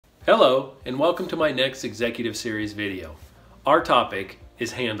Hello, and welcome to my next Executive Series video. Our topic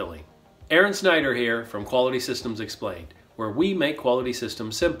is handling. Aaron Snyder here from Quality Systems Explained, where we make quality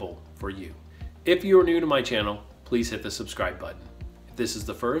systems simple for you. If you are new to my channel, please hit the subscribe button. If this is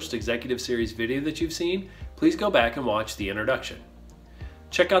the first Executive Series video that you've seen, please go back and watch the introduction.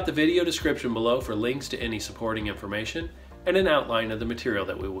 Check out the video description below for links to any supporting information and an outline of the material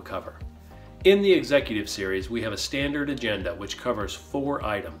that we will cover. In the Executive Series, we have a standard agenda which covers 4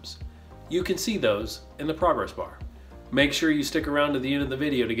 items. You can see those in the progress bar. Make sure you stick around to the end of the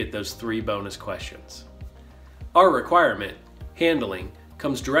video to get those 3 bonus questions. Our requirement, handling,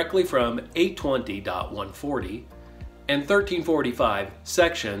 comes directly from 820.140 and 1345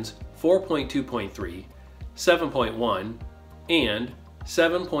 sections 4.2.3, 7.1, and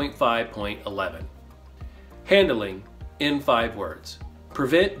 7.5.11. Handling in 5 words.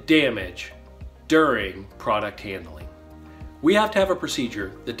 Prevent damage during product handling. We have to have a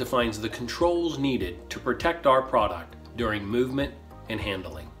procedure that defines the controls needed to protect our product during movement and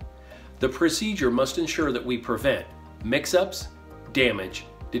handling. The procedure must ensure that we prevent mix-ups, damage,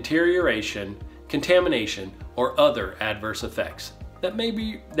 deterioration, contamination, or other adverse effects that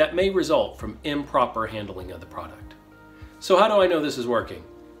may result from improper handling of the product. So how do I know this is working?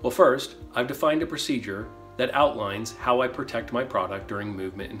 Well, first, I've defined a procedure that outlines how I protect my product during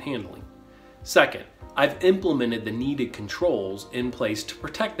movement and handling. Second, I've implemented the needed controls in place to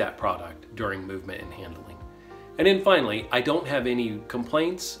protect that product during movement and handling. And then finally, I don't have any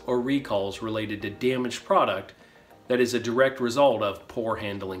complaints or recalls related to damaged product that is a direct result of poor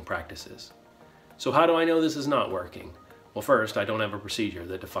handling practices. So how do I know this is not working? Well, first, I don't have a procedure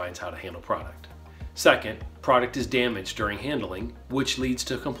that defines how to handle product. Second, product is damaged during handling, which leads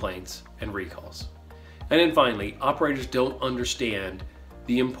to complaints and recalls. And then finally, operators don't understand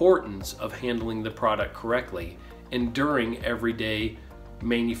the importance of handling the product correctly, and during everyday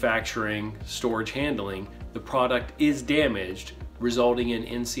manufacturing, storage handling, the product is damaged, resulting in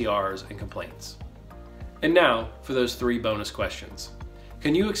NCRs and complaints. And now for those 3 bonus questions.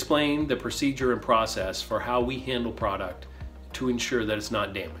 Can you explain the procedure and process for how we handle product to ensure that it's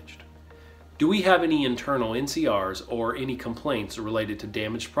not damaged? Do we have any internal NCRs or any complaints related to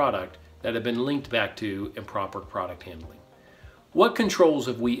damaged product that have been linked back to improper product handling? What controls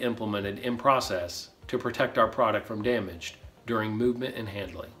have we implemented in process to protect our product from damage during movement and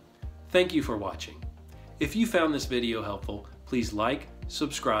handling? Thank you for watching. If you found this video helpful, please like,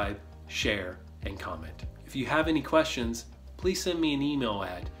 subscribe, share, and comment. If you have any questions, please send me an email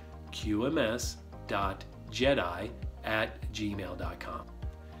at qms.jedi@gmail.com.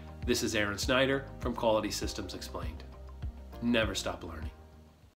 This is Aaron Snyder from Quality Systems Explained. Never stop learning.